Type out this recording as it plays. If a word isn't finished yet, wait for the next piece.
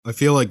I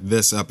feel like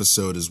this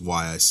episode is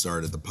why I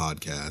started the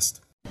podcast.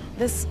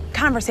 This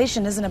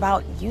conversation isn't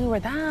about you or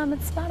them,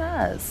 it's about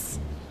us.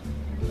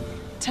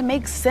 To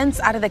make sense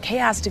out of the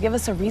chaos, to give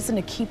us a reason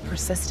to keep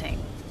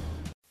persisting.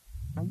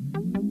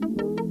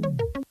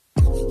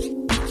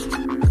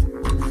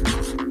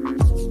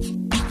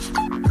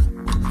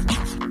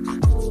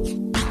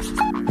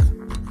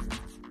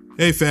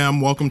 Hey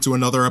fam, welcome to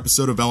another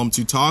episode of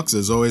LM2 Talks.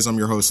 As always, I'm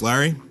your host,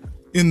 Larry.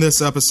 In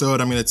this episode,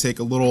 I'm going to take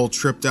a little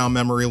trip down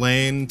memory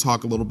lane,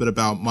 talk a little bit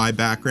about my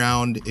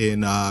background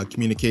in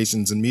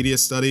communications and media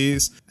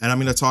studies, and I'm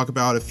going to talk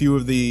about a few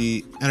of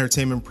the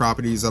entertainment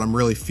properties that I'm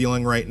really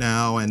feeling right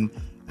now and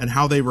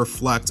how they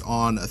reflect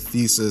on a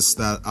thesis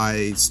that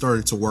I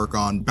started to work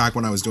on back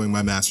when I was doing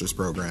my master's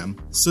program.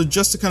 So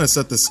just to kind of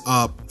set this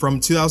up, from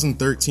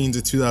 2013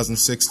 to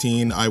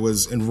 2016, I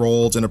was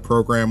enrolled in a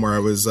program where I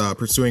was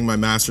pursuing my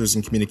master's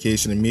in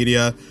communication and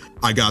media.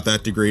 I got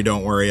that degree,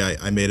 don't worry,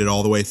 I made it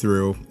all the way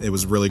through. It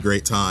was a really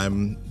great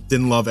time.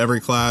 Didn't love every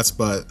class,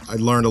 but I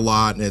learned a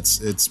lot, and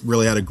it's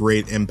really had a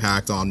great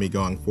impact on me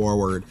going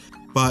forward.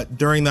 But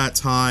during that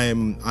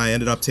time, I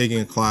ended up taking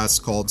a class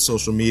called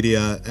social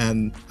media,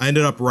 and I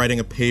ended up writing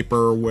a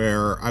paper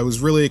where I was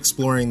really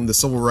exploring the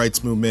civil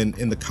rights movement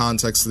in the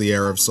context of the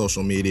era of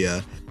social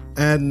media.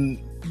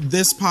 And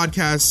this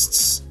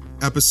podcast's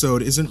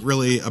episode isn't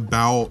really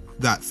about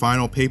that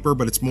final paper,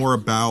 but it's more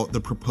about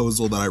the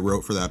proposal that I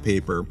wrote for that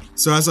paper.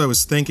 So as I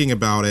was thinking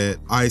about it,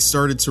 I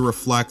started to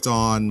reflect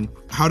on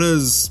how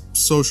does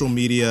social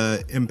media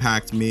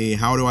impact me?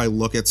 How do I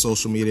look at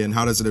social media, and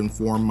how does it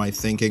inform my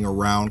thinking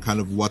around kind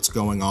of what's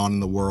going on in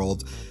the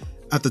world?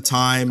 At the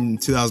time,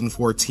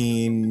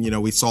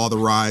 2014, we saw the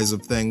rise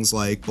of things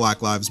like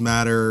Black Lives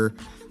Matter.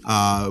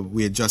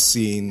 We had just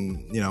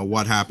seen,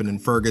 what happened in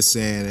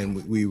Ferguson,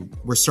 and we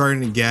were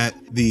starting to get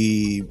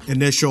the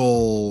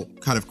initial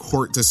kind of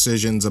court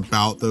decisions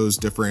about those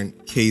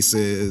different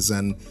cases,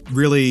 and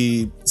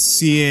really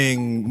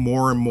seeing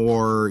more and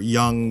more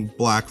young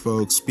Black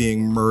folks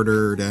being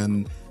murdered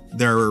and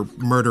their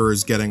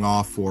murderers getting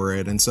off for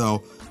it. And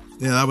so,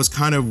 that was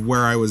kind of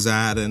where I was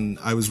at, and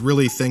I was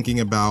really thinking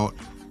about,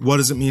 what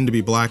does it mean to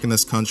be Black in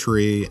this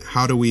country?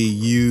 How do we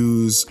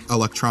use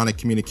electronic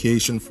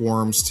communication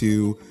forms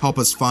to help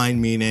us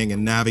find meaning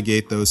and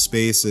navigate those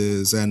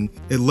spaces? And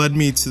it led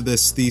me to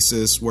this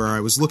thesis where I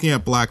was looking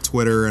at Black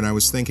Twitter, and I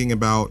was thinking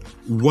about,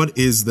 what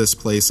is this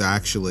place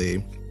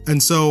actually?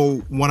 And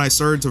so when I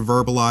started to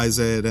verbalize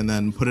it and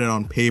then put it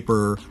on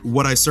paper,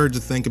 what I started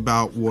to think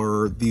about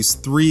were these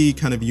three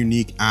kind of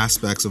unique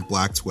aspects of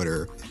Black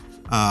Twitter.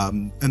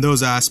 And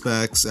those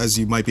aspects, as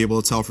you might be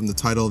able to tell from the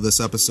title of this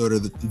episode, are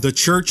the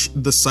church,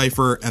 the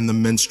cipher, and the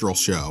minstrel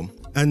show.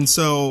 And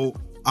so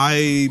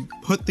I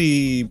put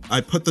the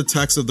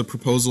text of the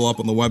proposal up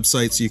on the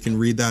website, so you can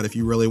read that if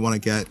you really want to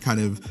get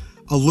kind of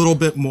a little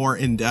bit more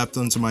in depth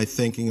into my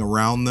thinking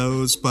around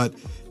those. But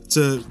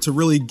to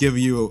really give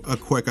you a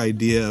quick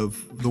idea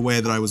of the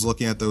way that I was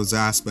looking at those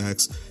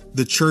aspects,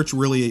 the church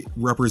really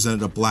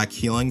represented a Black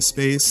healing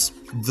space.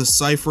 The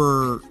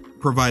cipher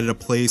provided a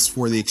place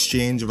for the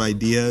exchange of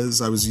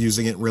ideas. I was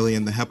using it really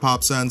in the hip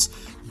hop sense,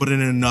 but in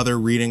another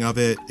reading of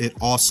it, it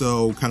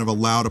also kind of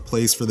allowed a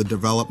place for the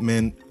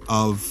development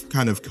of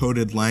kind of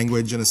coded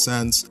language in a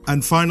sense.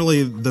 And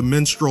finally, the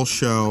minstrel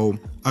show,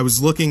 I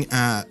was looking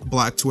at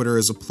Black Twitter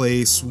as a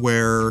place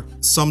where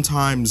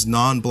sometimes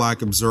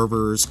non-Black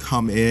observers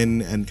come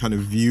in and kind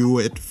of view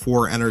it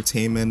for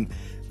entertainment,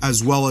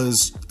 as well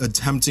as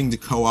attempting to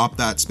co-opt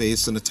that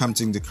space and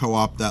attempting to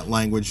co-opt that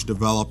language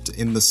developed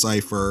in the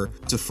cipher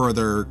to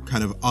further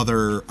kind of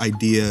other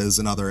ideas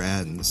and other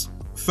ends.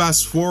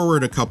 Fast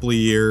forward a couple of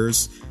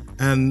years,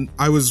 and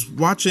I was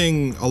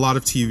watching a lot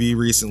of TV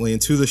recently,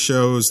 and two of the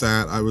shows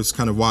that I was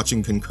kind of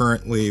watching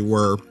concurrently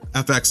were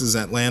FX's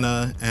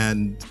Atlanta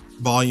and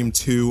Volume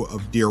 2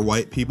 of Dear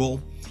White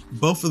People.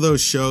 Both of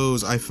those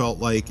shows, I felt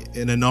like,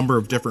 in a number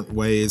of different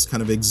ways,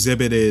 kind of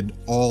exhibited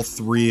all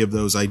three of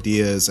those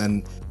ideas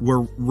and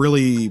were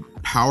really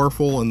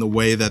powerful in the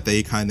way that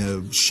they kind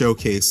of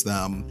showcased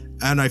them.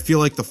 And I feel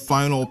like the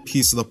final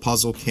piece of the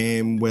puzzle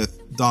came with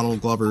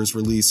Donald Glover's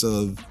release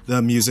of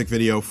the music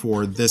video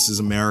for This Is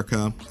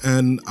America.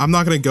 And I'm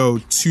not going to go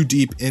too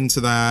deep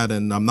into that,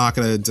 and I'm not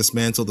going to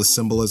dismantle the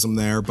symbolism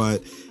there,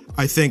 but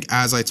I think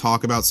as I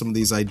talk about some of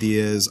these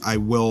ideas, I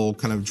will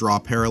kind of draw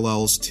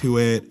parallels to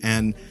it.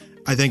 And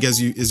I think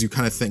as you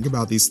kind of think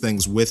about these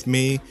things with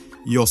me,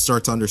 you'll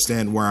start to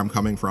understand where I'm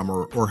coming from,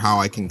 or how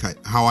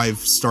I've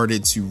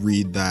started to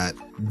read that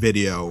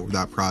video,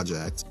 that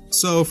project.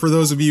 So for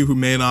those of you who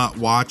may not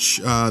watch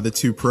the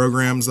two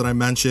programs that I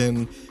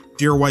mentioned,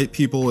 Dear White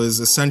People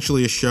is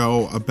essentially a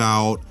show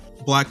about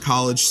Black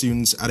college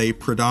students at a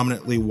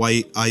predominantly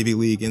white Ivy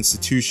League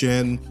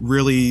institution,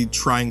 really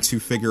trying to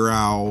figure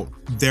out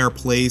their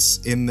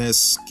place in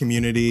this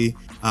community,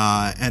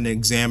 and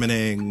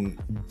examining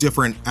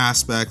different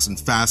aspects and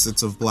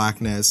facets of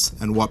Blackness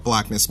and what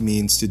Blackness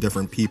means to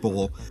different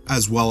people,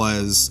 as well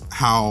as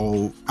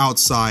how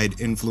outside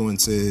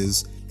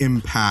influences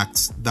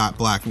impact that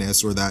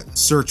Blackness or that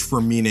search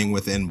for meaning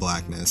within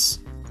Blackness.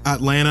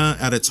 Atlanta,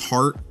 at its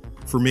heart,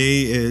 for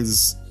me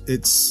is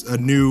it's a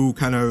new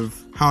kind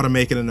of how to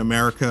make it in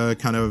America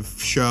kind of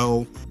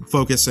show,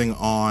 focusing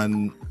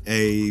on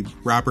a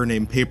rapper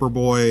named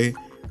Paperboy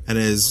and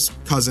his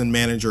cousin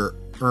manager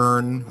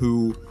Earn,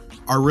 who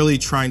are really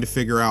trying to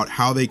figure out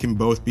how they can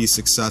both be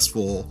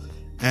successful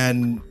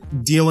and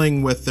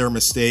dealing with their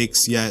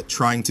mistakes, yet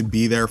trying to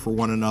be there for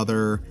one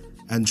another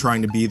and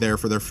trying to be there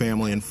for their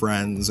family and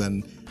friends.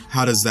 And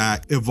how does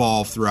that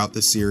evolve throughout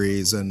the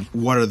series, and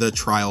what are the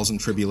trials and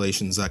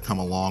tribulations that come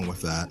along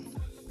with that?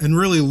 And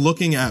really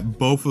looking at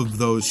both of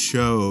those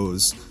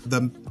shows,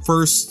 the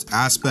first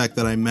aspect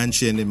that I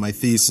mentioned in my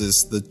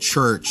thesis, the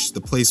church,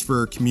 the place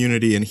for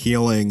community and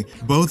healing,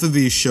 both of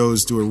these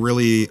shows do a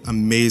really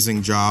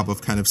amazing job of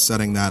kind of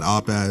setting that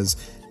up as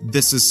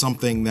this is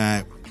something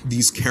that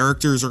these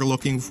characters are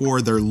looking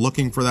for. They're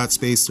looking for that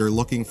space. They're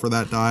looking for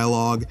that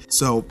dialogue.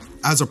 So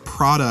as a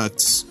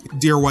product,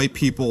 Dear White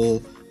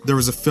People, there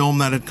was a film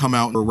that had come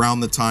out around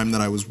the time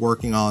that I was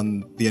working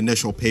on the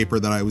initial paper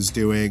that I was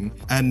doing.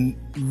 And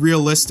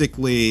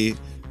realistically,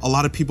 a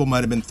lot of people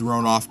might have been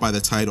thrown off by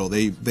the title.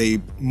 They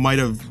might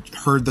have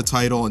heard the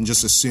title and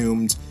just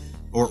assumed,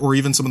 or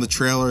even some of the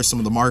trailers, some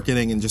of the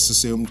marketing, and just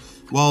assumed,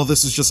 well,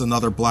 this is just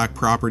another Black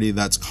property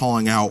that's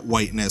calling out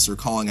whiteness or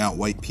calling out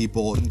white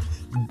people. And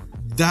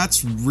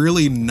that's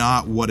really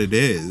not what it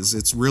is.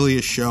 It's really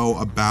a show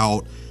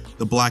about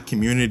the Black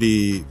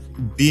community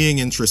being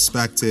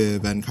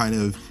introspective and kind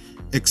of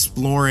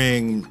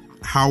exploring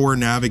how we're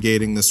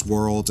navigating this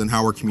world and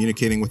how we're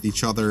communicating with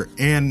each other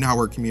and how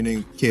we're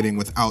communicating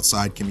with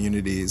outside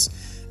communities.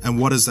 And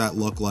what does that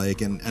look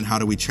like, and how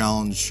do we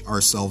challenge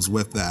ourselves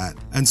with that?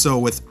 And so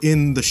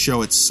within the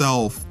show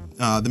itself,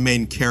 the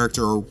main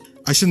character, or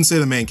I shouldn't say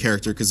the main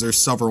character because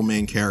there's several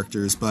main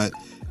characters, but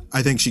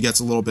I think she gets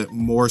a little bit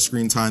more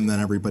screen time than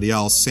everybody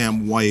else.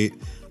 Sam White,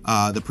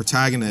 the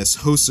protagonist,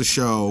 hosts a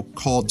show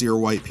called Dear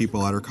White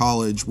People at her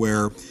college,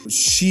 where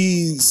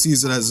she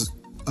sees it as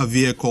a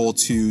vehicle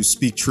to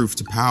speak truth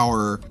to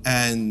power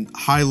and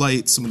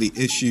highlight some of the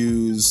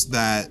issues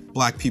that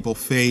Black people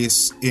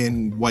face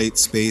in white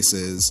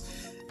spaces.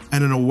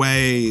 And in a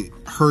way,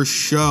 her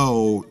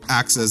show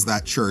acts as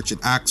that church. It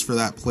acts for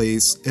that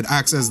place. It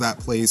acts as that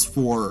place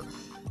for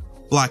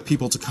Black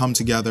people to come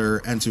together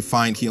and to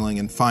find healing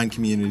and find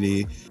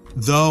community.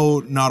 Though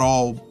not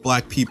all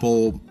Black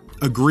people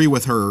agree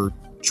with her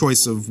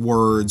choice of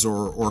words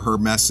or her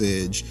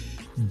message,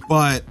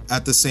 but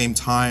at the same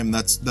time,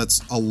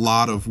 that's a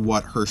lot of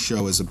what her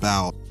show is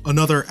about.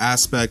 Another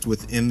aspect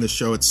within the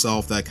show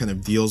itself that kind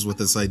of deals with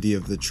this idea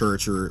of the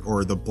church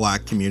or the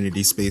Black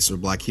community space or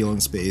Black healing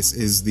space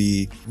is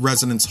the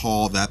residence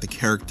hall that the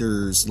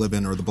characters live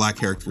in, or the Black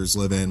characters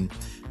live in,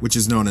 which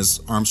is known as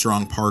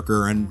Armstrong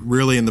Parker. And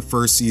really in the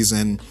first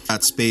season,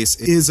 that space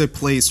is a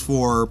place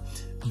for,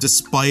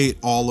 despite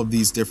all of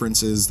these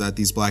differences that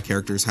these Black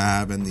characters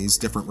have and these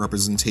different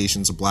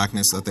representations of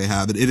Blackness that they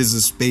have, it is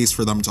a space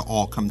for them to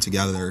all come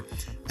together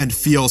and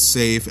feel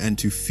safe and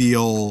to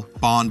feel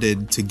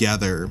bonded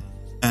together.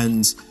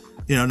 And,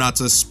 you know, not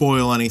to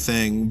spoil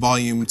anything,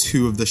 volume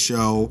 2 of the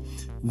show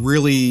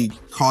really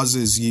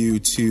causes you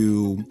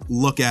to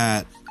look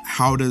at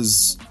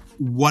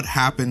what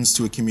happens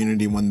to a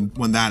community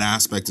when that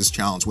aspect is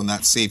challenged, when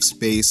that safe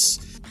space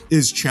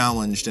is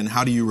challenged, and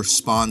how do you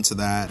respond to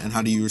that, and how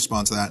do you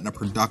respond to that in a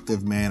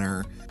productive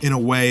manner, in a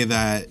way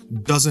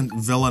that doesn't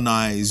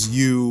villainize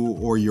you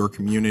or your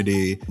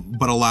community,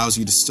 but allows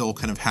you to still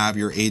kind of have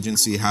your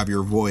agency, have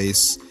your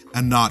voice,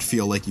 and not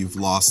feel like you've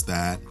lost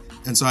that.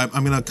 And so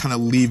I'm going to kind of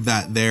leave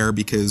that there,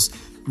 because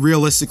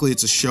realistically,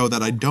 it's a show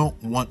that I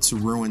don't want to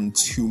ruin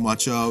too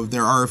much of.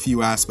 There are a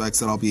few aspects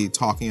that I'll be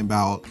talking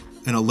about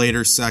in a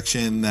later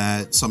section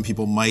that some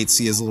people might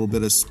see as a little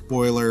bit of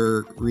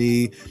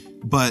spoilery,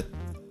 but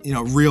you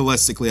know,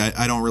 realistically,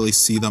 I don't really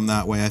see them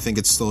that way. I think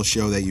it's still a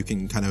show that you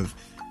can kind of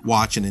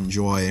watch and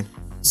enjoy.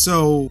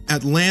 So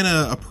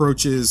Atlanta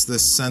approaches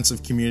this sense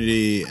of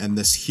community and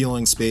this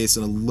healing space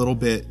in a little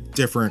bit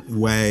different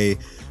way.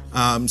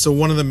 So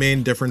one of the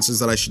main differences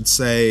that I should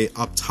say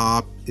up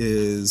top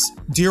is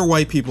Dear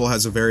White People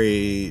has a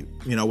very,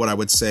 what I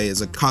would say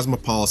is a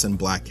cosmopolitan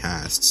Black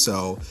cast.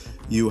 So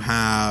you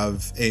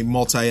have a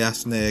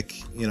multi-ethnic,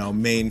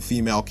 main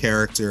female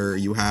character.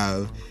 You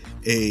have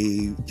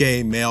a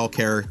gay male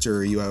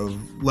character, you have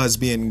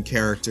lesbian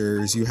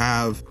characters, you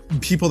have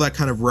people that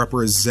kind of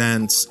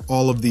represent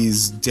all of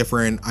these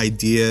different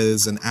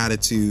ideas and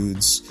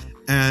attitudes.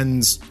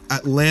 And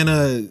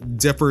Atlanta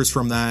differs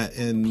from that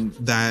in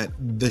that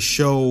the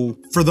show,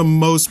 for the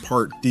most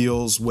part,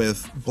 deals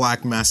with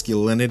Black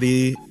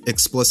masculinity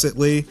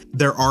explicitly.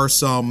 There are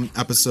some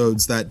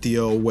episodes that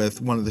deal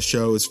with one of the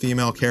show's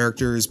female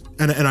characters,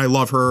 and I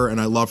love her, and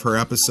I love her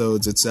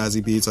episodes. It's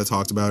Zazie Beetz. I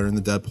talked about her in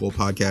the Deadpool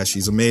podcast.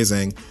 She's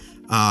amazing.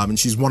 And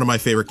she's one of my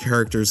favorite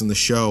characters in the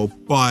show.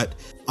 But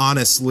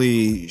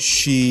honestly,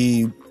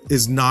 she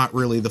is not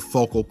really the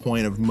focal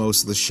point of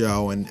most of the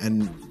show.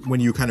 And when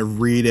you kind of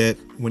read it,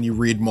 when you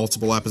read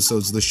multiple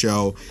episodes of the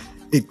show,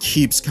 it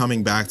keeps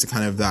coming back to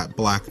kind of that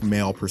Black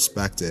male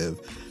perspective.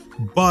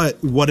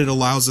 But what it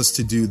allows us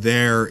to do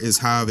there is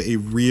have a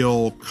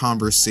real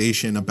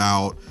conversation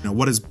about,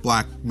 what is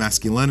Black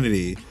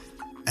masculinity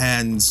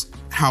and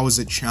how is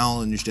it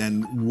challenged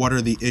and what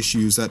are the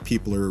issues that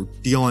people are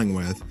dealing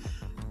with.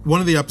 One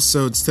of the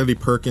episodes, Teddy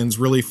Perkins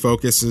really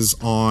focuses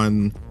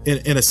on,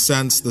 in a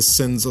sense, the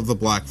sins of the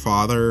Black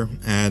father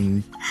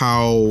and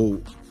how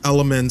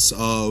elements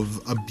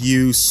of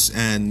abuse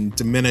and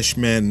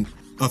diminishment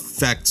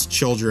affect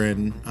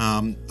children,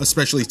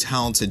 especially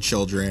talented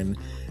children.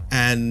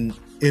 And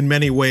in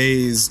many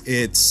ways,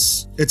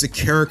 it's a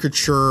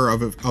caricature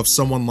of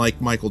someone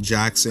like Michael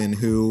Jackson,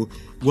 who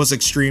was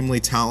extremely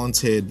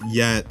talented,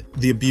 yet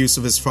the abuse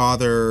of his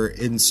father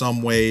in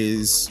some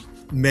ways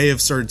may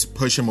have started to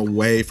push him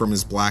away from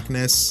his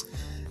Blackness,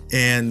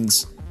 and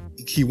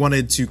he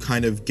wanted to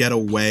kind of get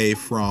away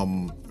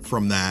from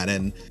that.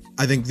 And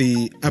I think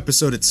the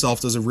episode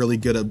itself does a really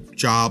good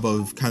job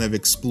of kind of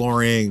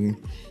exploring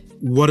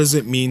what does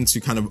it mean to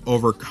kind of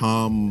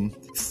overcome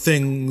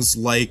things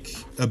like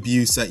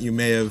abuse that you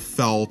may have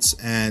felt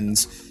and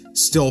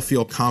still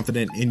feel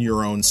confident in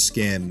your own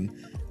skin.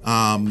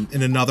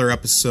 In another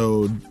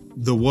episode,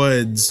 The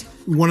Woods,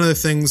 one of the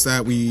things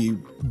that we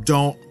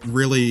don't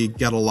really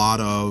get a lot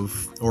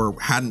of, or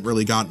hadn't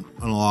really gotten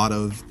a lot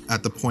of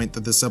at the point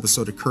that this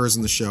episode occurs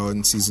in the show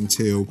in season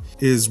 2,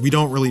 is we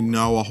don't really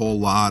know a whole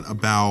lot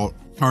about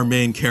our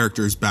main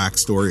characters'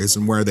 backstories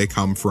and where they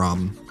come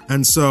from.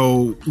 And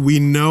so we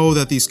know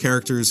that these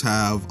characters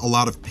have a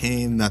lot of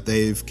pain that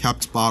they've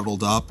kept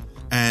bottled up.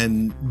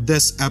 And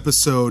this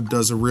episode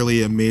does a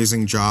really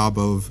amazing job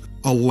of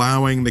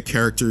allowing the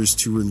characters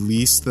to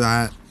release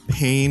that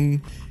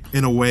pain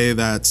in a way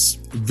that's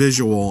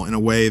visual, in a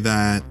way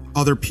that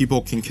other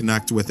people can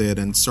connect with it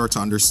and start to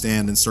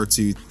understand and start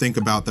to think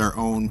about their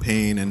own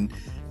pain and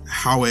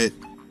how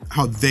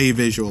they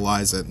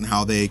visualize it and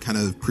how they kind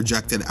of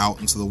project it out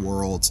into the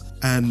world.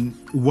 And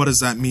what does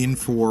that mean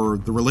for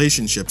the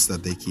relationships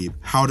that they keep?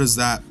 How does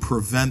that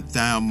prevent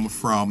them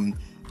from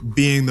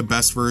being the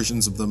best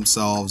versions of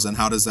themselves? And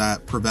how does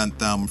that prevent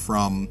them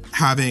from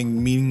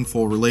having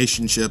meaningful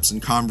relationships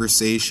and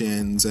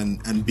conversations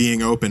and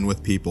being open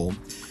with people?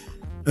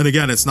 And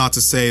again, it's not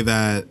to say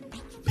that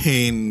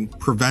pain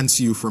prevents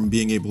you from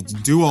being able to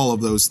do all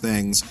of those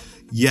things,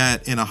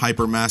 yet in a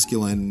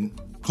hyper-masculine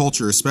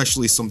culture,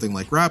 especially something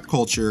like rap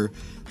culture,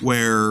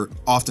 where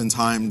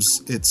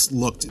oftentimes it's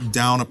looked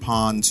down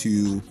upon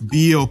to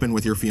be open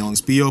with your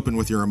feelings, be open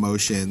with your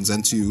emotions,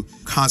 and to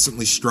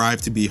constantly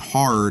strive to be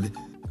hard,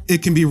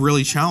 it can be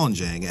really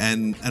challenging.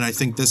 And I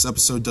think this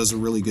episode does a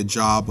really good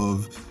job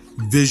of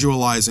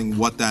visualizing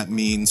what that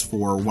means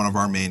for one of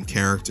our main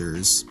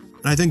characters.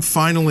 And I think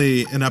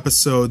finally, an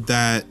episode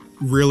that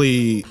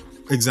really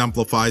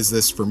exemplifies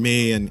this for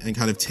me and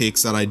kind of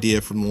takes that idea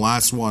from the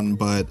last one,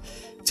 but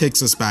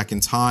takes us back in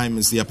time,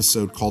 is the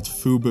episode called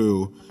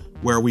FUBU,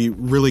 where we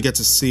really get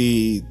to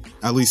see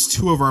at least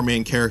two of our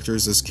main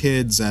characters as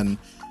kids and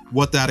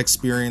what that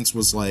experience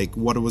was like,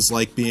 what it was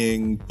like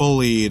being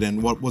bullied,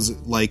 and what was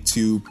it like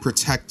to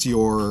protect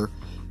your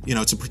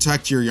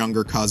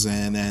younger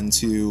cousin and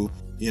to,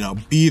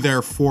 be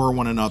there for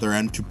one another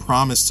and to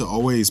promise to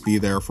always be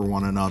there for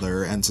one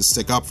another and to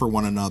stick up for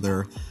one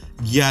another,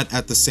 yet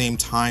at the same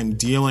time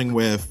dealing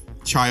with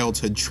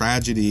childhood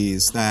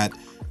tragedies that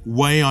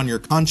weigh on your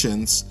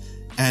conscience,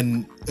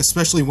 and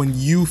especially when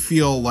you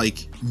feel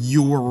like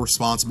you were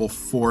responsible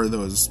for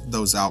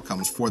those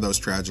outcomes, for those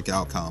tragic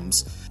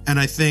outcomes. And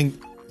I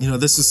think,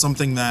 this is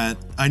something that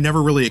I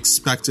never really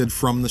expected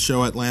from the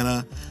show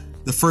Atlanta.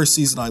 The first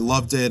season, I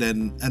loved it,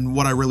 and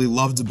what I really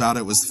loved about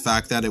it was the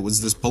fact that it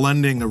was this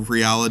blending of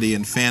reality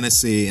and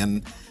fantasy,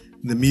 and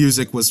the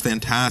music was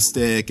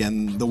fantastic,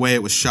 and the way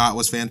it was shot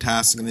was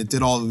fantastic, and it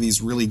did all of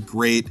these really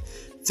great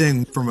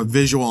things from a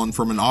visual and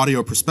from an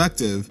audio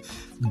perspective.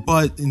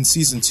 But in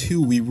season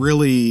 2, we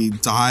really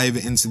dive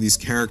into these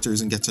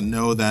characters and get to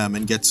know them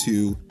and get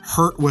to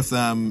hurt with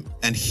them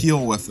and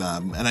heal with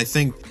them. And I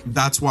think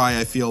that's why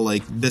I feel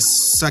like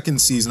this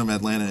second season of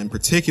Atlanta in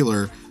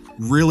particular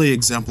really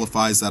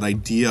exemplifies that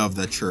idea of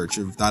the church,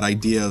 of that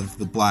idea of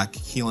the Black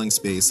healing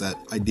space, that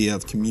idea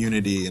of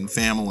community and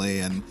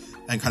family and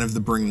kind of the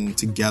bringing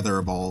together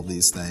of all of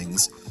these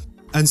things.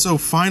 And so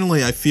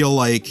finally, I feel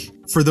like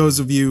for those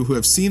of you who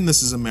have seen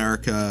This Is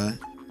America,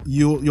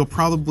 you'll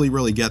probably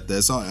really get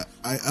this. A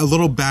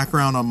little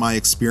background on my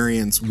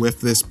experience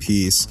with this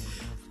piece.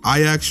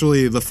 I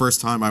actually, the first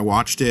time I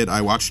watched it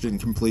in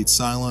complete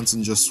silence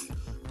and just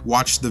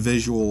watched the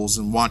visuals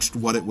and watched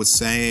what it was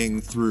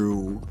saying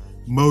through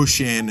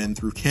motion and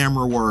through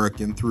camera work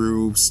and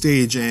through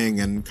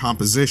staging and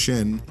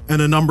composition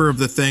and a number of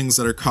the things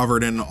that are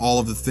covered in all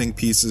of the think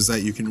pieces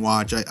that you can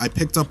watch. I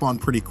picked up on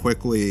pretty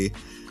quickly.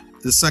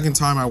 The second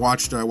time I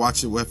watched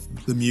it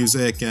with the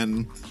music,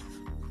 and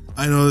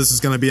I know this is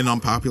going to be an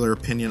unpopular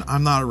opinion.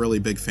 I'm not a really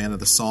big fan of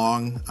the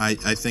song. I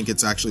think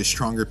it's actually a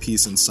stronger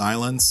piece in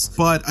silence.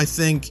 But I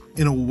think,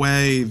 in a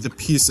way, the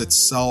piece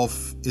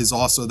itself is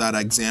also that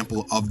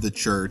example of the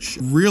church.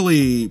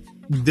 Really,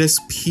 this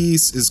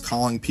piece is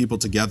calling people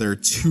together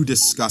to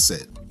discuss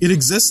it. it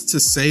exists to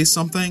say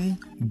something,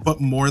 but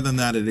more than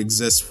that, it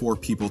exists for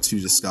people to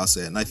discuss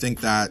it. And I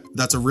think that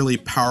that's a really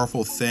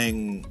powerful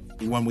thing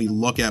when we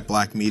look at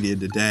Black media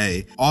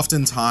today.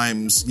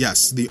 Oftentimes,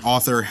 yes, the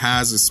author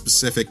has a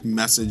specific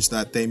message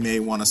that they may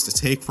want us to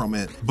take from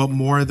it, but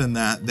more than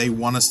that, they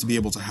want us to be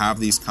able to have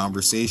these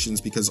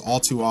conversations, because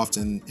all too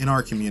often in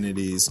our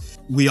communities,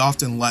 we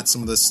often let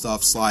some of this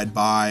stuff slide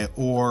by,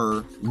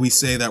 or we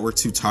say that we're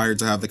too tired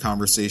to have the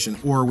conversation,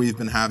 or we've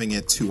been having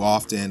it too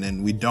often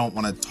and we don't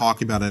want to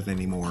talk about it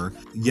anymore.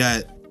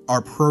 Yet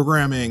our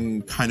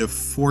programming kind of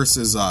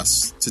forces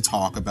us to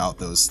talk about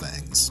those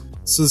things.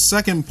 So the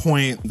second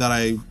point that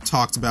I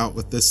talked about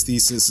with this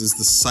thesis is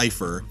the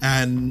cipher.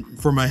 And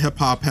for my hip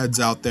hop heads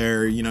out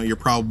there, you're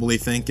probably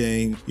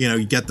thinking,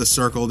 you get the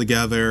circle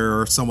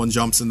together, or someone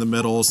jumps in the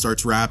middle,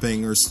 starts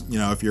rapping, or,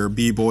 if you're a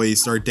b-boy, you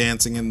start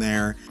dancing in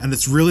there. And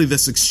it's really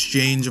this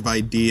exchange of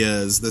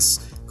ideas,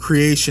 this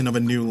creation of a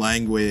new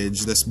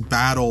language, this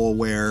battle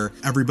where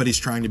everybody's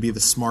trying to be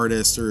the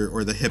smartest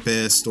or the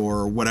hippest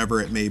or whatever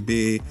it may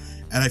be.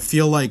 And I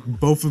feel like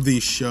both of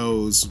these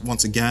shows,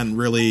 once again,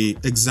 really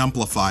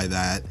exemplify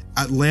that.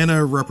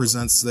 Atlanta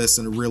represents this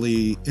in a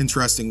really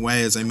interesting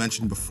way, as I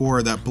mentioned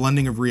before, that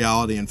blending of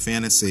reality and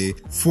fantasy.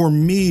 For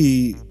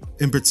me,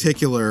 in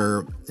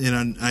particular,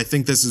 and I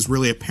think this is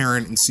really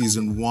apparent in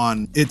season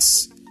 1,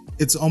 it's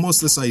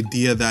almost this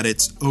idea that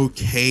it's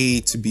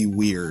okay to be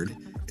weird.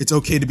 It's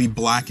okay to be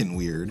Black and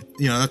weird.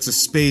 That's a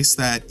space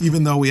that,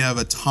 even though we have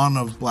a ton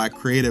of Black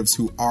creatives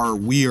who are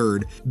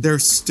weird,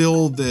 there's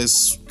still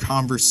this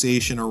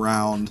conversation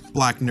around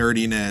Black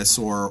nerdiness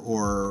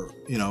or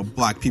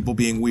Black people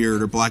being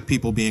weird or Black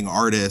people being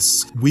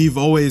artists. We've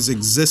always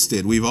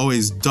existed. We've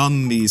always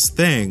done these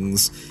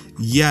things,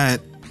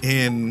 yet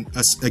in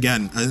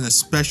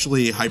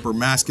especially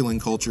hyper-masculine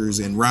cultures,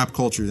 in rap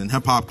cultures, in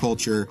hip-hop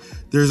culture,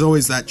 there's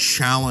always that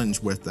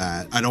challenge with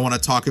that. I don't want to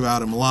talk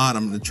about him a lot.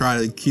 I'm going to try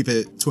to keep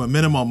it to a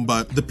minimum,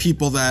 but the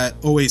people that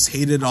always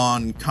hated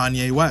on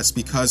Kanye West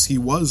because he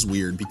was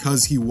weird,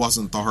 because he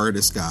wasn't the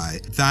hardest guy,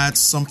 that's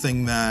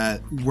something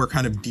that we're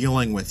kind of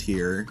dealing with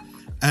here.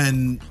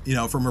 And,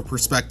 from a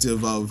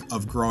perspective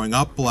of growing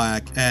up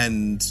Black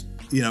and,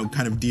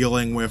 kind of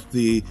dealing with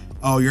the,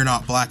 oh, you're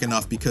not Black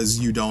enough because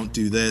you don't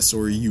do this,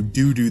 or you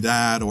do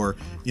that, or,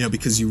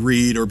 because you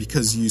read, or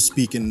because you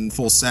speak in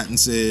full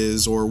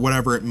sentences, or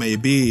whatever it may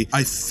be.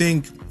 I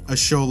think a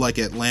show like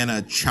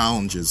Atlanta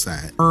challenges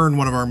that. Earn,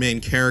 one of our main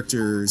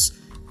characters,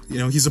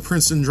 he's a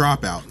Princeton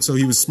dropout. So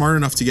he was smart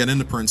enough to get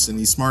into Princeton.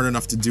 He's smart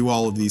enough to do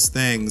all of these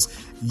things.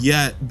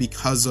 Yet,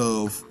 because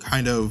of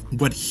kind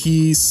of what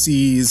he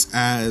sees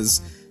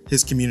as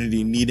his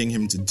community needing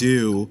him to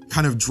do,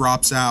 kind of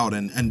drops out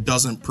and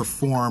doesn't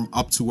perform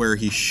up to where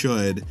he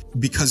should,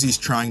 because he's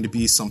trying to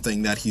be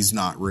something that he's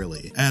not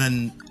really.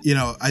 And,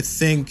 I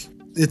think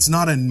it's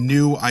not a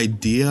new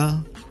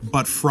idea,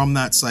 but from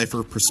that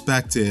cipher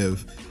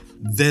perspective,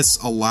 this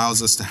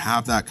allows us to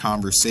have that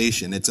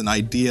conversation. It's an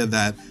idea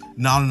that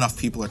not enough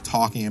people are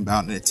talking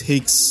about, and it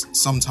takes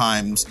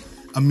sometimes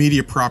a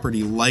media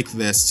property like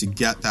this to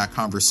get that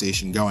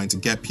conversation going, to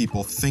get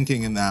people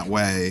thinking in that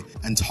way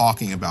and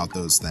talking about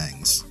those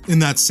things. In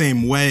that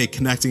same way,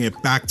 connecting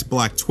it back to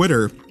Black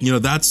Twitter,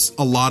 that's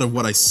a lot of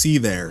what I see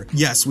there.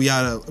 Yes, we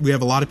have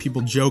a lot of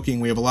people joking.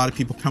 We have a lot of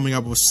people coming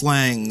up with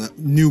slang.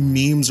 New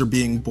memes are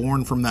being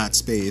born from that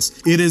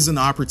space. It is an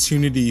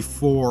opportunity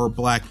for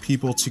Black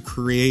people to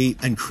create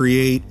and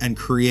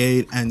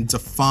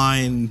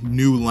define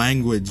new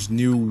language,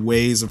 new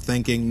ways of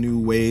thinking, new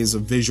ways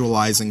of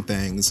visualizing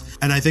things.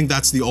 And I think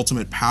that's the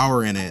ultimate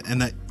power in it.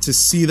 And to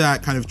see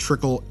that kind of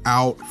trickle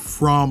out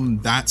from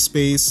that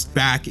space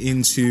back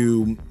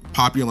into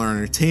popular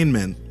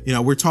entertainment,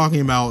 we're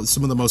talking about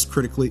some of the most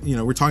critically,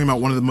 we're talking about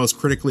one of the most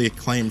critically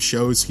acclaimed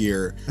shows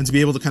here. And to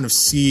be able to kind of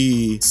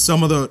see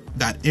some of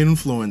that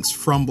influence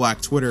from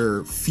Black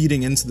Twitter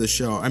feeding into the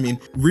show. I mean,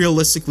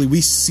 realistically,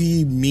 we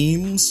see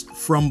memes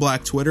from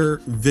Black Twitter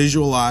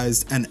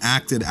visualized and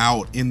acted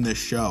out in this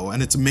show.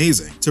 And it's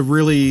amazing to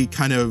really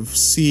kind of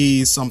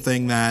see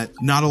something that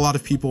not a lot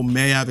of people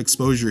may have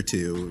exposure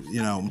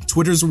to.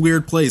 Twitter's a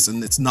weird place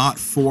and it's not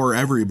for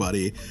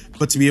everybody,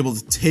 but to be able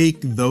to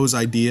take those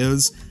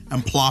ideas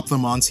and plop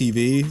them on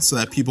TV so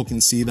that people can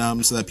see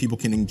them, so that people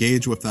can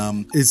engage with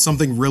them, is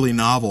something really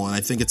novel. And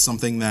I think it's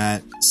something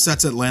that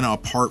sets Atlanta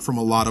apart from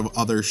a lot of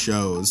other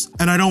shows.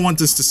 And I don't want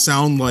this to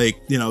sound like,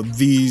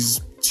 these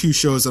two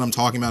shows that I'm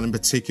talking about in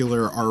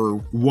particular are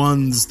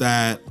ones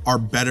that are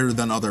better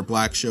than other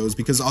Black shows,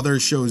 because other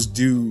shows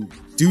do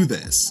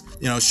this.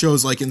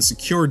 Shows like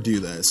Insecure do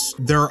this.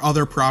 There are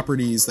other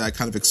properties that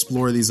kind of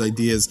explore these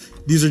ideas.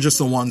 These are just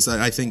the ones that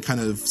I think kind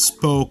of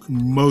spoke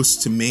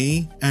most to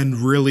me and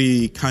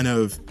really kind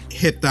of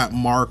hit that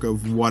mark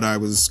of what I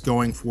was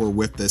going for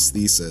with this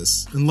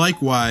thesis. And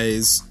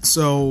likewise,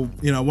 so,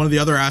 one of the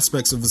other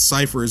aspects of the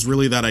cipher is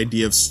really that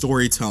idea of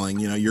storytelling.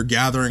 You're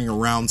gathering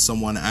around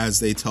someone as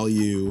they tell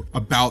you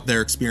about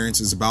their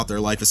experiences, about their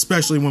life,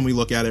 especially when we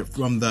look at it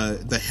from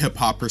the hip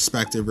hop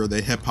perspective or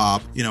the hip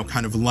hop,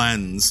 kind of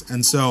lens.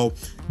 And so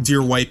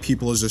Dear White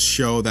People is a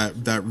show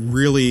that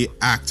really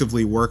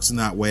actively works in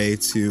that way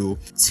to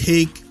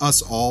take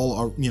us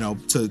all,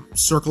 to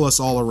circle us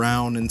all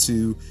around and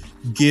to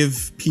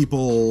give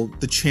people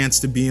the chance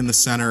to be in the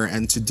center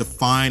and to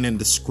define and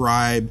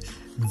describe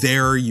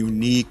their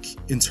unique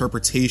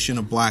interpretation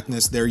of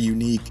Blackness, their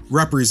unique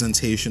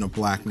representation of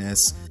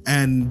Blackness,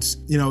 and,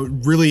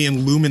 really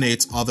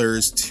illuminates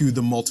others to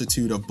the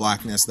multitude of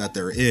Blackness that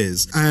there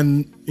is.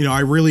 And,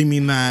 I really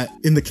mean that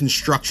in the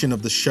construction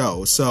of the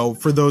show. So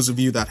for those of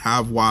you that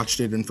have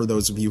watched it and for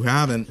those of you who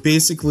haven't,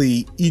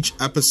 basically each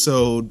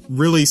episode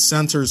really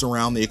centers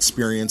around the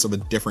experience of a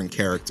different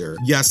character.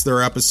 Yes, there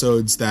are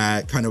episodes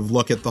that kind of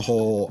look at the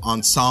whole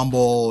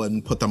ensemble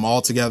and put them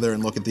all together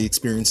and look at the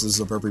experiences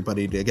of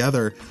everybody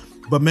together,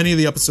 but many of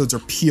the episodes are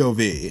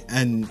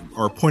POV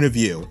or point of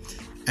view.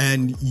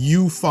 And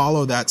you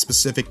follow that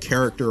specific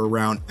character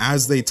around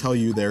as they tell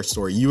you their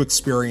story. You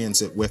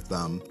experience it with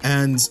them.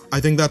 And I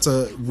think that's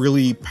a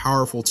really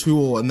powerful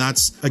tool. And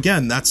that's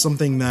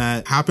something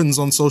that happens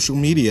on social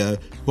media,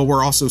 but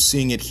we're also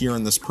seeing it here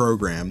in this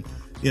program.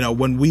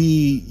 When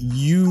we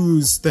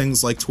use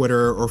things like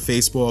Twitter or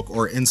Facebook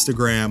or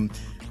Instagram,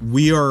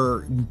 we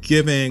are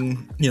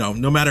giving,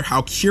 no matter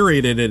how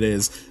curated it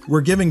is,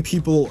 we're giving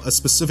people a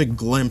specific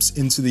glimpse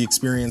into the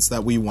experience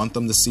that we want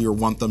them to see or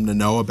want them to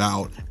know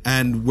about.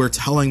 And we're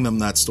telling them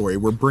that story.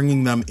 We're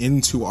bringing them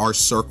into our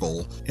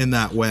circle in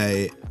that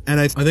way.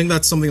 And I think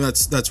that's something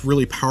that's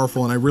really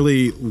powerful. And I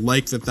really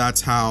like that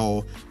that's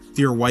how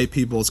Dear White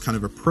People has kind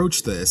of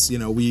approached this.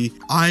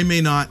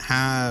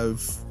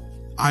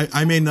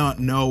 I may not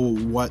know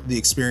what the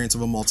experience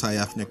of a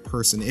multi-ethnic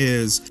person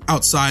is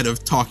outside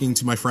of talking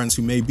to my friends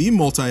who may be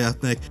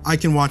multi-ethnic. I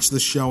can watch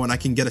this show and I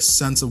can get a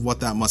sense of what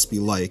that must be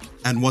like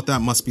and what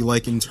that must be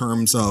like in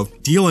terms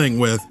of dealing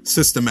with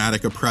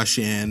systematic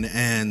oppression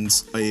and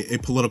a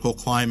political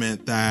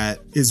climate that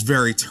is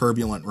very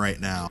turbulent right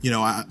now.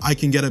 I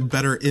can get a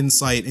better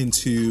insight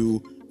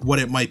into what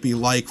it might be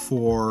like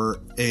for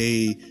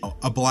a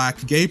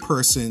Black gay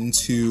person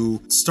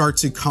to start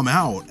to come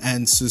out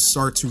and to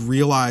start to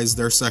realize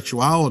their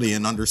sexuality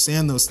and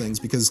understand those things,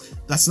 because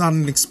that's not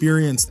an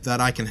experience that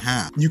I can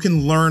have. You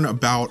can learn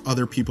about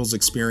other people's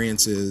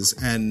experiences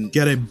and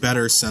get a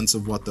better sense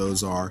of what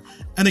those are.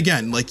 And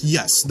again,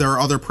 yes, there are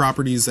other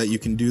properties that you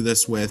can do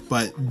this with,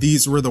 but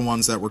these were the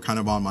ones that were kind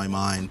of on my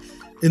mind.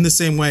 In the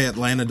same way,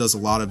 Atlanta does a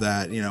lot of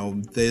that.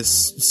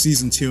 This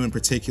season 2 in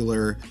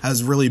particular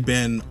has really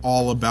been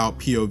all about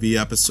POV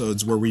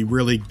episodes where we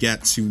really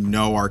get to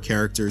know our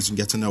characters and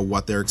get to know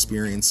what they're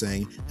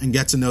experiencing and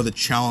get to know the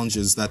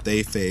challenges that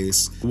they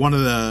face. One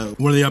of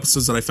the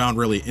episodes that I found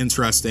really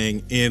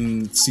interesting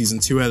in season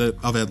 2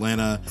 of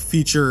Atlanta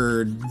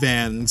featured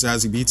Van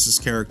Zazie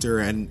Beetz' character,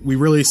 and we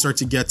really start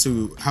to get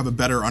to have a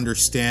better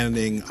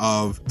understanding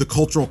of the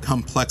cultural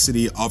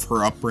complexity of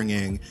her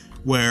upbringing,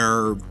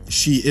 where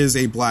she is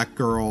a Black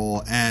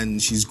girl and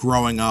she's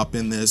growing up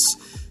in this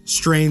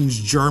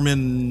strange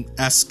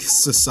German-esque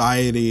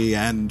society.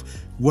 And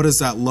what does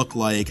that look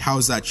like? How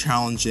is that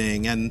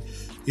challenging? And,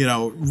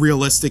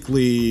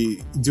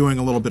 realistically doing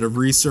a little bit of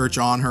research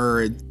on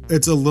her,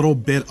 it's a little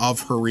bit of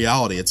her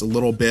reality. It's a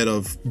little bit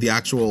of the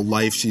actual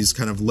life she's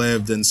kind of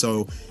lived. And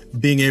so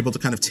being able to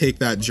kind of take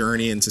that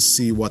journey and to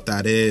see what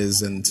that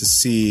is and to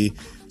see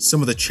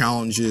some of the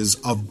challenges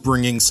of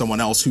bringing someone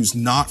else who's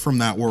not from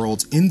that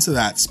world into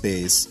that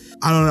space.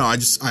 I don't know.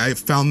 I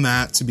found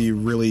that to be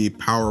really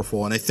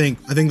powerful. And I think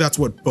that's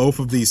what both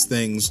of these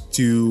things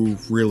do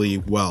really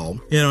well.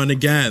 And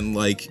again,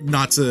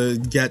 not to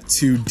get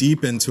too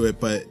deep into it,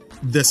 but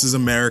This Is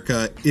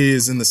America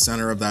is in the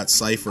center of that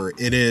cipher.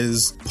 It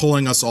is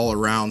pulling us all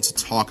around to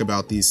talk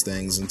about these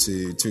things and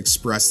to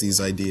express these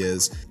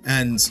ideas.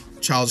 And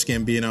Childish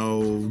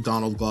Gambino,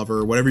 Donald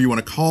Glover, whatever you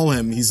want to call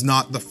him, he's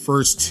not the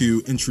first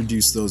to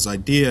introduce those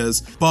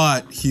ideas,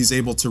 but he's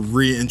able to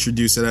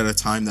reintroduce it at a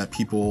time that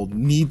people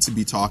need to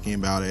be talking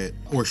about it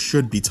or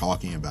should be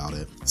talking about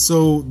it.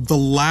 So the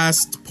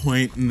last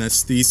point in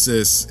this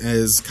thesis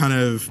is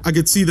I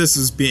could see this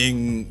as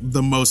being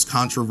the most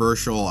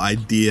controversial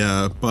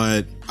idea,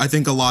 but I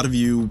think a lot of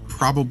you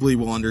probably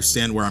will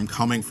understand where I'm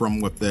coming from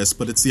with this,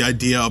 but it's the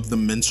idea of the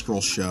minstrel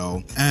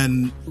show.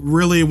 And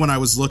really, when I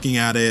was looking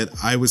at it,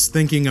 I was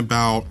thinking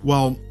about,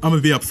 I'm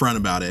gonna be upfront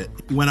about it.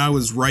 When I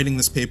was writing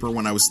this paper,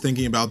 when I was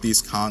thinking about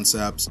these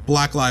concepts,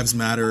 Black Lives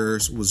Matter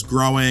was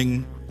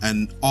growing,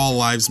 and All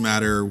Lives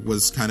Matter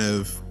was kind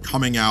of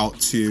coming out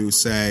to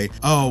say,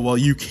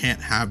 you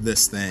can't have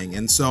this thing.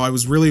 And so I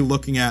was really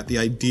looking at the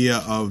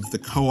idea of the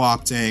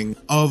co-opting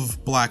of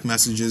Black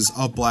messages,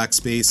 of Black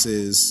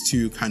spaces,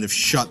 to kind of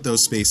shut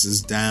those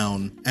spaces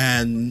down.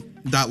 And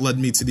that led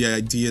me to the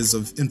ideas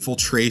of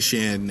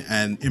infiltration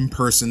and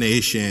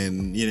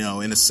impersonation, you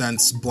know, in a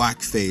sense,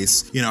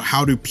 blackface. You know,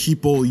 how do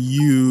people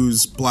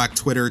use Black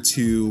Twitter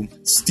to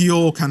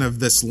steal kind of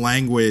this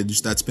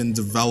language that's been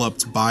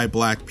developed by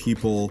Black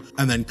people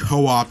and then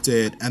co-opt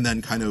it and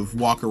then kind of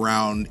walk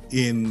around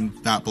in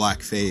that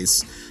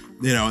blackface?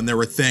 You know, and there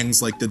were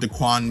things like the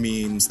Daquan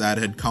memes that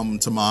had come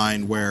to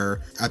mind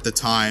where at the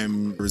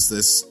time there was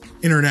this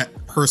internet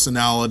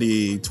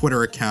personality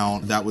Twitter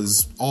account that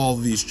was all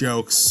of these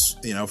jokes,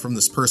 you know, from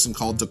this person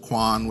called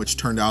Daquan, which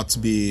turned out to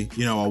be,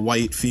 you know, a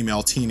white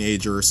female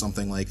teenager or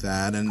something like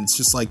that. And it's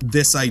just like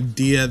this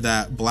idea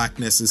that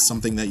blackness is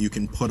something that you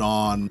can put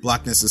on,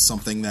 blackness is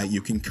something that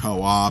you can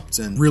co-opt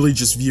and really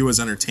just view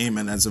as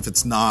entertainment, as if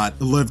it's not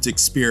a lived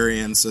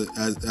experience,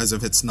 as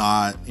if it's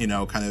not, you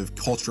know, kind of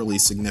culturally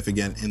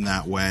significant in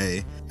that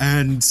way.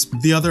 And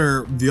the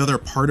other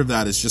part of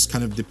that is just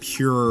kind of the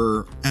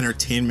pure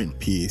entertainment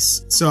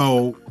piece.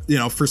 So, you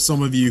know, for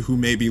some of you who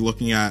may be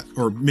looking at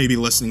or maybe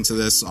listening to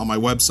this on my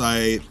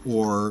website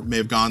or may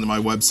have gone to my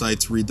website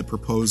to read the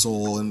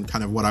proposal and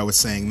kind of what I was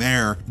saying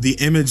there, the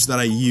image that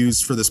I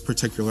used for this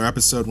particular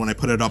episode when I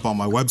put it up on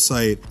my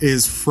website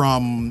is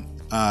from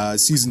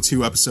season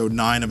 2, episode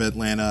 9 of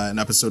Atlanta, an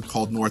episode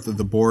called North of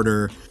the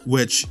Border,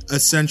 which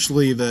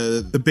essentially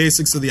the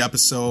basics of the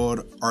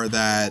episode are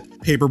that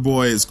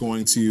Paperboy is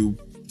going to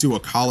do a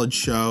college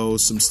show,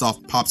 some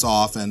stuff pops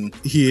off, and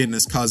he and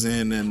his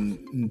cousin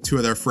and 2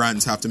 of their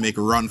friends have to make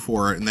a run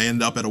for it, and they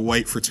end up at a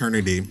white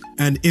fraternity.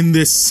 And in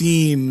this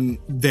scene,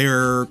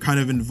 they're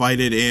kind of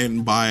invited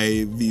in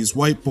by these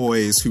white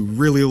boys who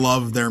really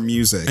love their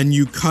music. And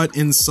you cut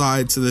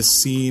inside to this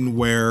scene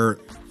where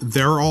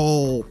they're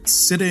all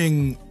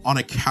sitting on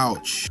a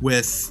couch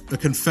with a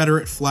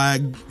Confederate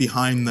flag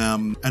behind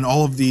them and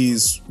all of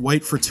these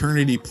white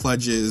fraternity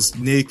pledges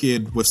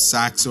naked with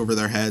sacks over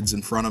their heads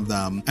in front of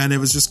them. And it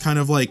was just kind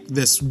of like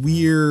this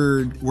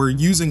weird, we're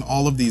using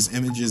all of these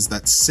images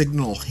that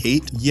signal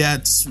hate,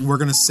 yet we're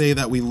going to say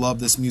that we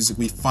love this music,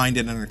 we find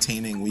it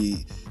entertaining,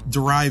 we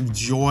derive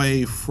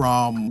joy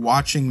from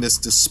watching this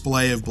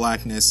display of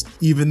blackness,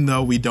 even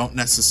though we don't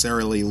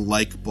necessarily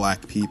like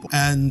Black people.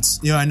 And,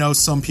 you know, I know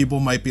some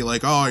people might be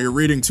like, oh, you're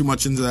reading too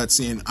much into that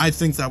scene. I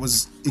think that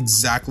was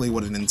exactly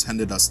what it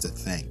intended us to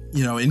think.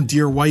 You know, in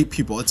Dear White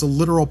People, it's a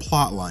literal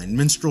plot line.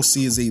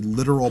 Minstrelsy is a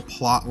literal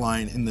plot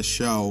line in the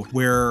show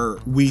where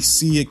we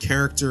see a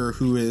character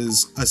who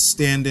is a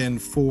stand-in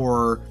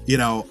for, you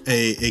know,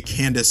 a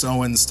Candace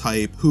Owens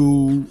type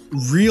who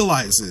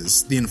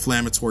realizes the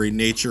inflammatory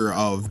nature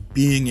of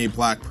being a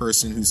Black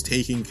person who's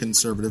taking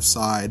conservative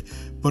side,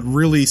 but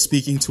really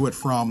speaking to it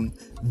from,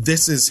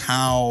 this is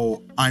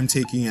how I'm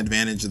taking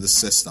advantage of the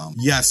system.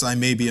 Yes, I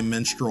may be a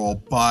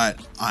minstrel, but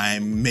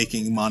I'm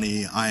making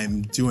money.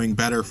 I'm doing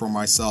better for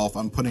myself.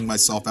 I'm putting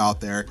myself out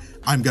there.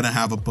 I'm going to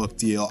have a book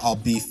deal. I'll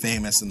be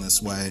famous in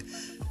this way.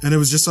 And it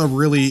was just a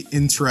really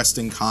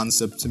interesting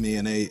concept to me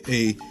and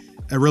a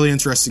really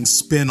interesting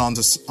spin on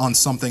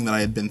something that I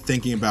had been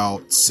thinking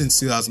about since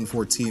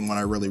 2014 when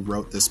I really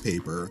wrote this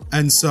paper.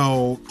 And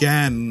so,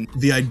 again,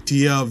 the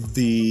idea of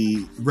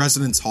the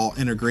residence hall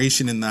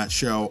integration in that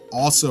show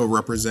also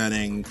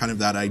representing kind of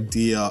that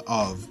idea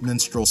of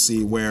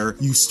minstrelsy, where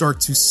you start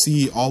to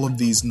see all of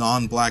these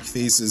non-Black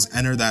faces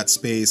enter that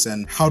space,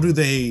 and how do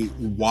they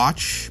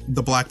watch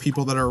the Black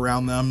people that are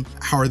around them?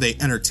 How are they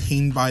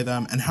entertained by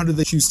them? And how do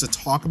they choose to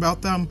talk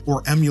about them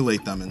or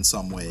emulate them in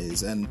some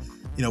ways? And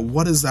you know,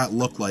 what does that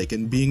look like?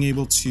 And being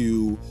able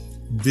to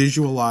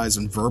visualize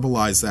and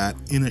verbalize that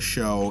in a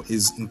show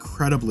is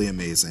incredibly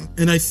amazing.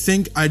 And I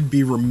think I'd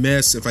be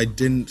remiss if I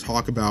didn't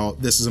talk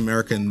about This Is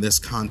America in this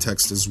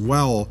context as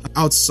well,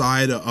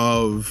 outside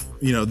of,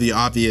 you know, the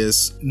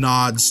obvious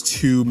nods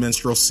to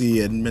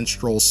minstrelsy and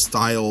minstrel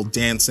style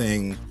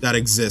dancing that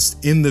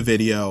exist in the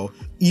video,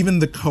 even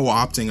the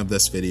co-opting of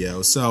this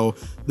video. So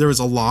there was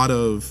a lot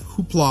of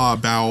hoopla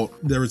about,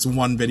 there was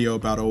one video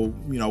about a,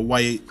 you know,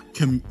 white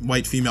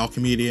female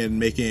comedian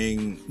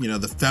making, you know,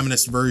 the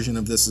feminist version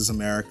of This Is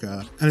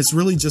America. And it's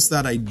really just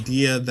that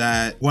idea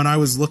that when I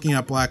was looking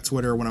at Black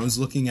Twitter, when I was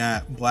looking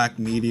at Black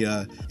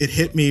media, it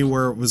hit me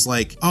where it was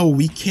like, oh,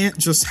 we can't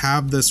just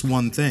have this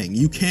one thing.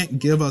 You can't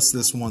give us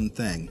this one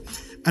thing.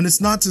 And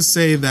it's not to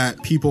say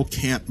that people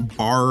can't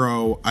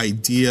borrow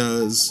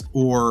ideas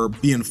or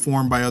be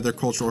informed by other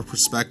cultural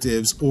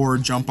perspectives or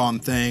jump on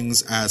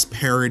things as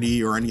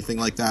parody or anything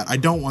like that. I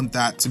don't want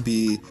that to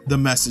be the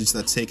message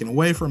that's taken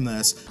away from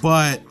this,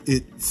 but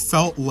it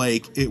felt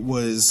like it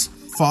was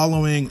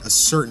following a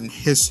certain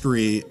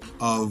history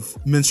of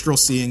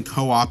minstrelsy and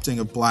co-opting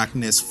of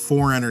Blackness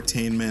for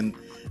entertainment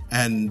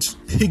and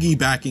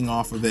piggybacking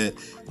off of it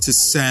to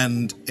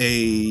send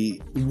a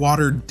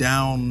watered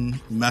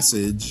down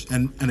message.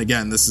 And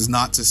again, this is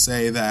not to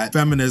say that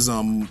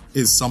feminism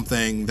is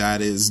something that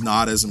is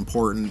not as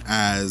important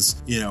as,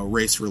 you know,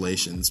 race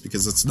relations,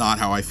 because it's not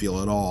how I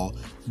feel at all.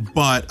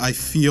 But I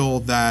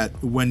feel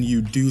that when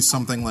you do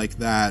something like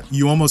that,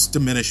 you almost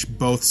diminish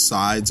both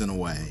sides in a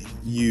way.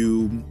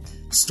 You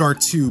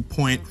start to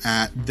point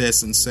at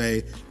this and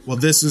say, well,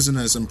 this isn't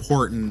as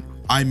important.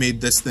 I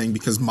made this thing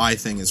because my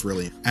thing is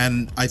really,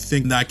 and I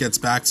think that gets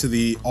back to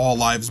the all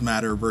lives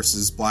matter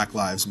versus Black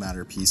Lives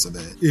Matter piece of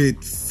it.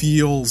 It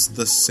feels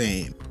the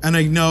same. And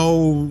I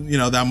know,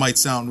 that might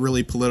sound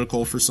really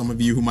political for some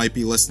of you who might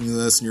be listening to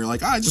this and you're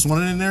like, I just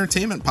wanted an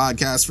entertainment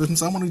podcast from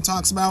someone who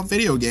talks about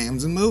video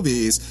games and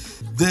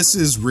movies. This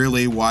is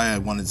really why I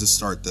wanted to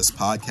start this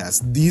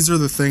podcast. These are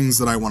the things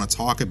that I want to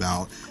talk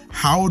about.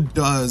 How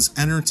do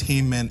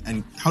entertainment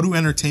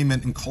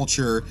and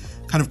culture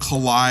kind of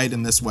collide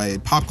in this way,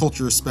 pop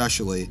culture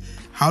especially?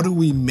 How do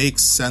we make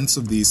sense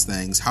of these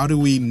things? How do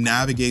we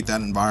navigate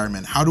that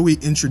environment? How do we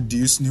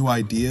introduce new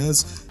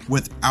ideas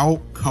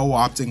without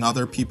co-opting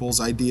other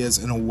people's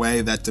ideas in a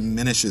way that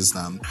diminishes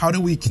them? How do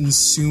we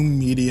consume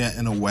media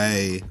in a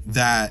way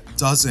that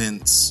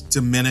doesn't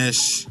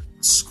diminish,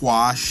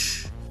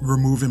 squash,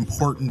 remove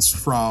importance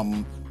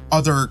from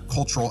other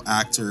cultural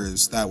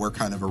actors that were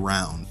kind of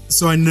around?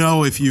 So I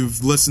know if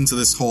you've listened to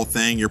this whole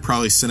thing, you're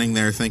probably sitting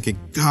there thinking,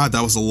 God,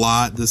 that was a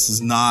lot. This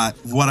is not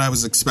what I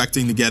was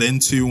expecting to get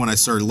into when I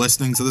started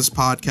listening to this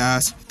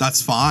podcast.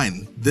 That's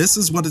fine. This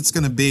is what it's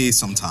going to be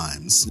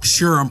sometimes.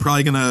 Sure, I'm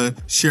probably going to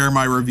share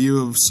my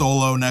review of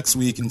Solo next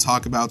week and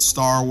talk about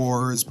Star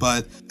Wars,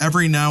 but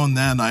every now and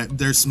then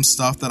there's some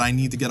stuff that I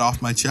need to get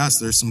off my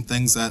chest. There's some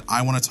things that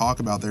I want to talk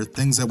about. There are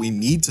things that we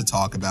need to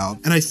talk about.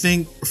 And I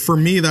think for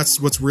me, that's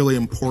what's really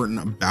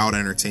important about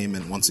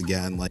entertainment. Once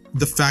again, like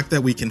the fact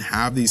that we can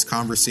have these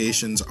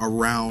conversations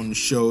around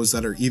shows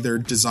that are either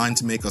designed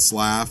to make us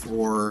laugh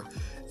or,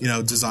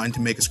 designed to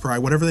make us cry,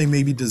 whatever they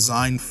may be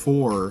designed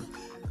for.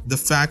 The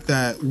fact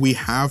that we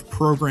have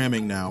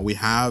programming now, we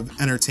have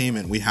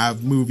entertainment, we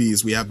have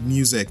movies, we have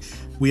music,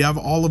 we have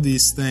all of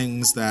these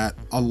things that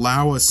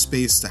allow us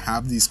space to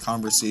have these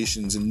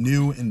conversations in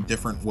new and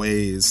different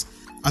ways.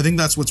 I think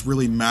that's what's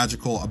really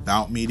magical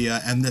about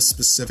media and this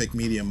specific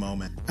media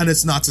moment. And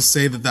it's not to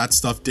say that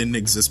stuff didn't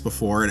exist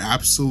before. It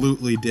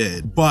absolutely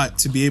did. But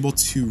to be able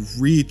to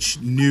reach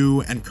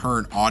new and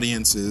current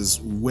audiences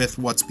with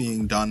what's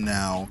being done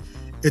now,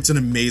 it's an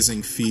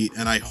amazing feat,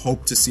 and I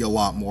hope to see a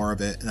lot more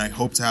of it, and I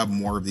hope to have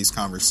more of these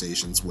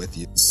conversations with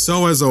you.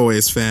 So as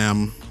always,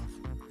 fam,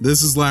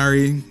 this is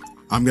Larry.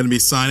 I'm going to be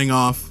signing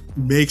off.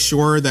 Make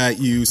sure that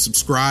you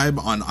subscribe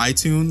on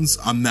iTunes.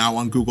 I'm now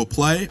on Google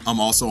Play. I'm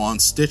also on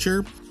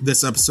Stitcher.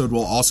 This episode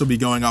will also be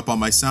going up on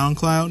my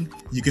SoundCloud.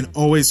 You can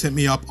always hit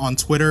me up on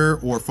Twitter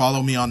or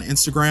follow me on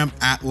Instagram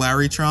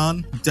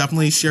 @LarryTron.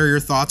 Definitely share your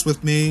thoughts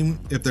with me.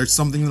 If there's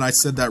something that I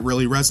said that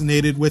really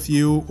resonated with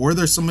you, or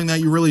there's something that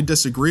you really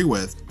disagree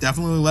with,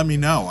 definitely let me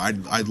know.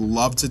 I'd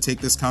love to take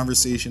this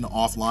conversation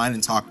offline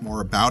and talk more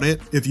about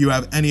it. If you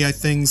have any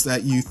things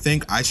that you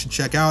think I should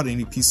check out,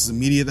 any pieces of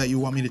media that you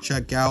want me to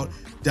check out,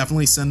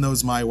 definitely send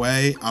those my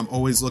way. I'm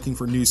always looking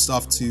for new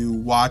stuff to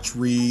watch,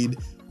 read,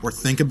 or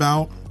think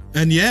about.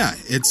 And yeah,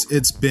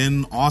 it's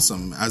been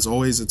awesome. As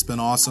always, it's been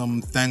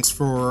awesome. Thanks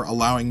for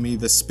allowing me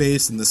this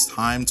space and this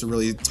time to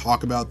really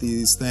talk about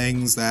these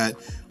things that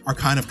are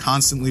kind of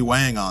constantly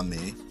weighing on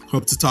me.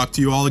 Hope to talk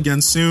to you all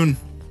again soon.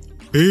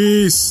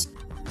 Peace.